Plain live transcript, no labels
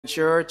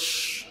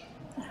Church,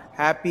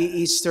 happy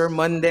Easter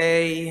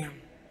Monday.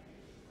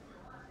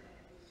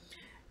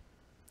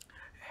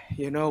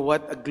 You know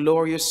what? A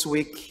glorious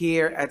week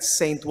here at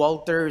St.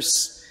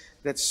 Walter's.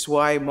 That's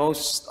why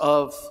most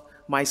of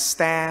my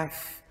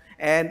staff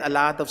and a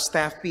lot of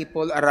staff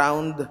people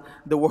around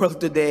the world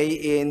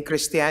today in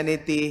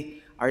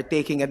Christianity are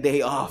taking a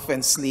day off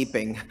and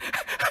sleeping.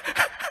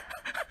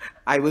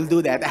 I will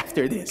do that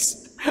after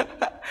this.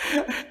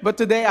 But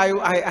today,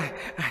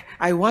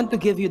 I want to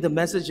give you the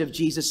message of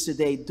Jesus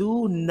today.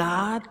 Do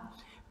not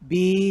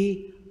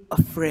be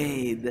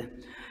afraid.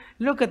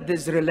 Look at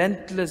this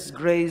relentless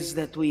grace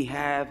that we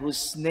have,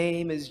 whose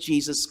name is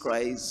Jesus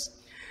Christ.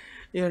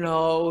 You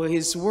know,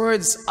 his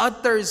words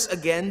utters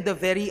again the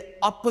very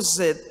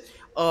opposite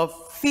of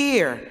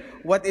fear.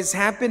 What is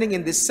happening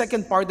in this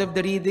second part of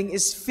the reading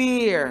is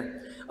fear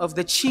of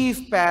the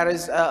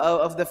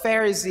of the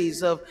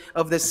Pharisees,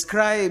 of the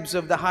scribes,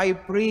 of the high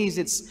priests.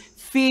 It's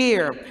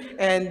fear.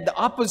 And the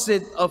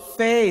opposite of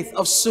faith,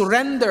 of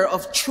surrender,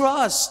 of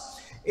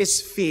trust is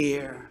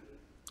fear.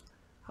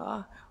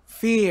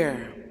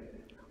 Fear.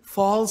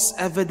 False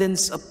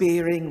evidence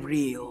appearing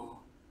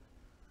real.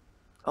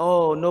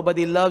 Oh,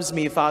 nobody loves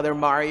me, Father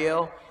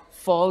Mario.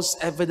 False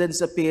evidence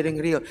appearing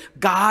real.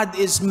 God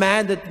is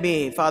mad at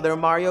me, Father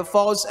Mario.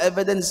 False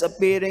evidence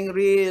appearing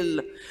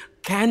real.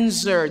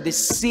 Cancer,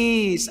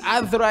 disease,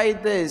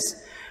 arthritis,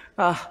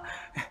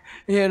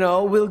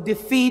 will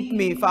defeat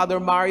me, Father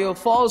Mario.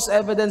 False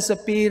evidence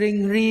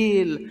appearing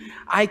real.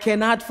 I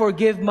cannot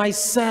forgive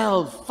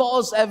myself.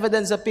 False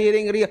evidence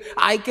appearing real.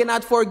 I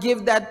cannot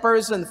forgive that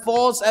person.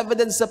 False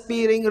evidence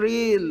appearing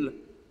real.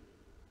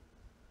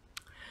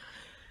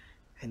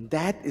 And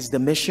that is the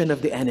mission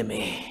of the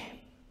enemy,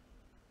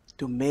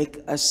 to make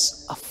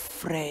us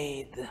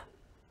afraid.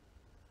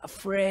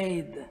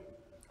 Afraid.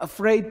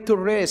 Afraid to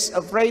risk,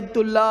 afraid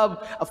to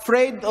love,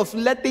 afraid of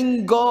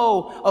letting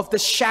go of the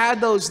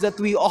shadows that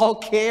we all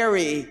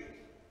carry.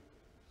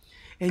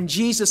 And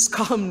Jesus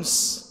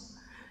comes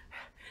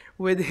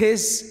with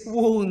his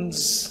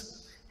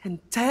wounds and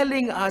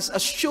telling us,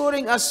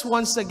 assuring us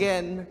once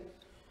again,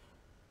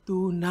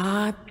 do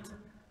not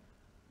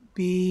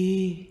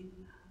be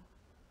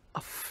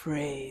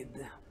afraid.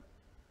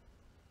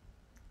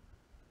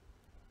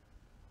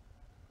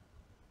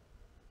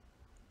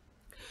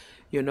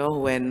 You know,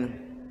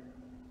 when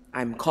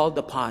I'm called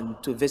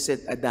upon to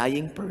visit a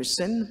dying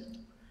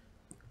person,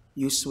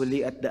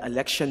 usually at the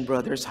Election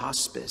Brothers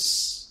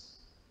Hospice,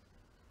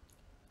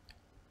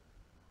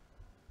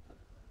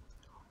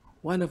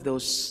 one of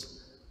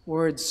those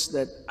words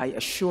that I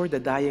assure the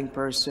dying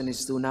person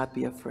is, do not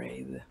be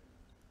afraid.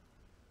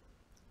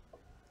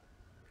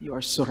 You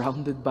are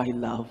surrounded by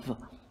love.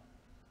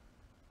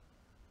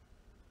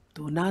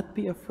 Do not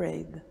be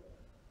afraid.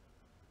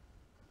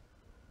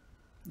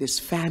 This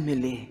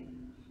family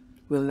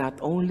will not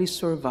only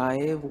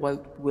survive,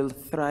 but will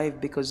thrive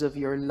because of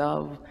your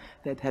love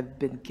that have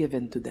been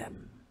given to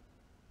them.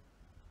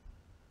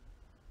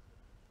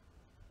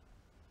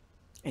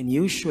 And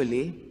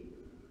usually,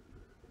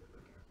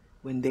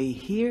 when they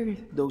hear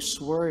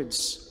those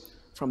words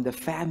from the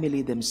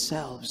family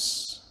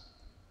themselves,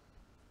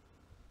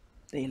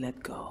 they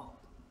let go.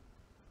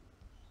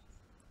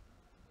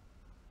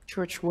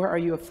 Church, where are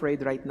you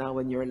afraid right now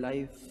in your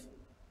life?